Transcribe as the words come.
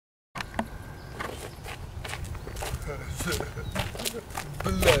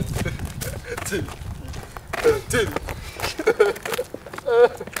Blood. Titty.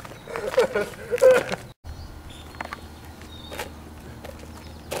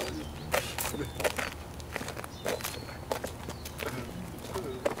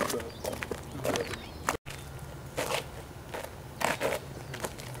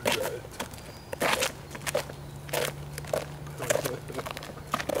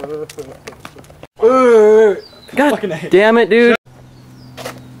 God damn it, dude.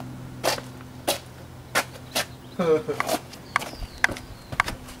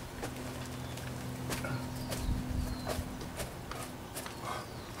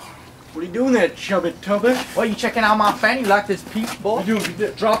 What are you doing there, chubby tubby? What, you checking out my fan? You like this peach boy? You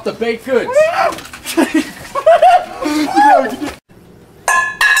do. Drop the baked goods.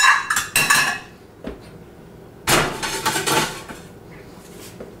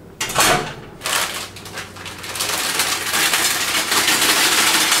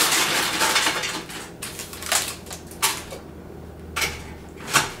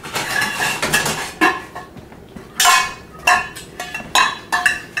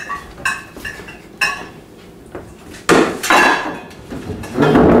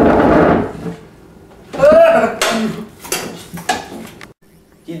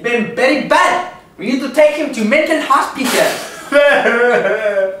 He's been very bad. We need to take him to mental hospital.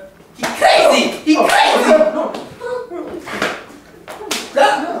 He's crazy. He's crazy.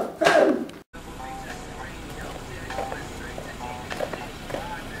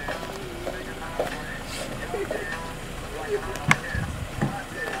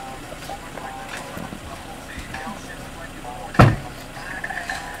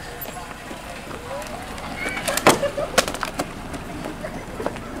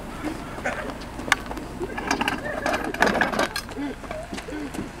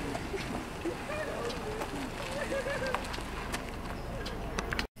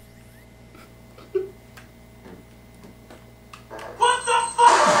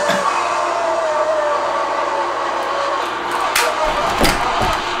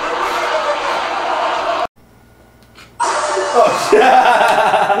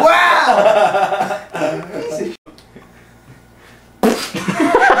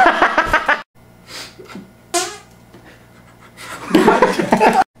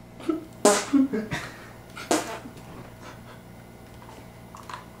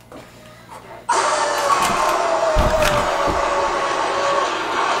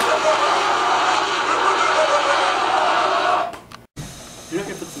 You're not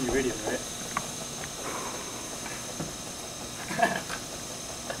gonna put this in your radio, right?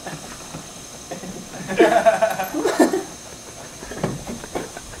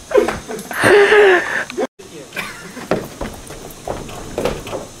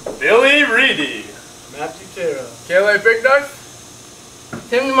 Billy Reedy. Matthew Terra. KLA Big Knife.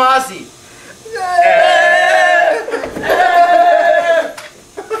 Tim Mossy.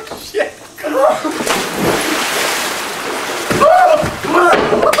 Shit.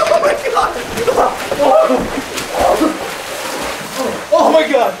 Oh my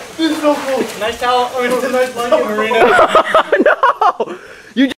god! This is so cool! Nice towel. I mean, it's a nice blanket, Marina. No!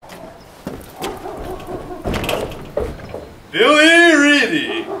 You Billy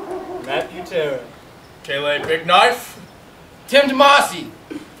Reedy. Matthew Terra. KLA Big Knife. Tim Mossy.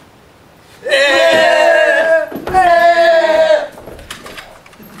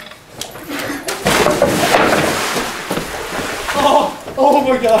 Oh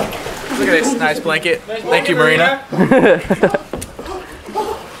my god! Look at this nice blanket. Nice Thank you, blanket, Marina.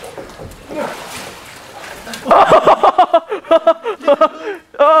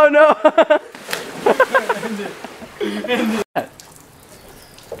 Oh no!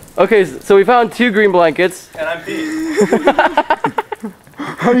 Okay, so we found 2 green blankets. And I'm Pete.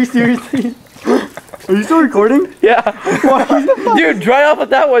 Are you seriously? Are you still recording? Yeah. Dude, dry off with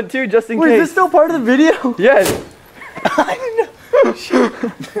that one too, just in Wait, case. is this still part of the video? Yes. I didn't know.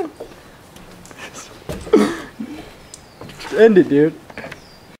 End it, dude.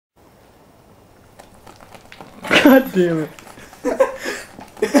 God damn it.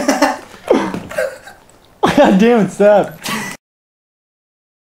 God damn it, stop.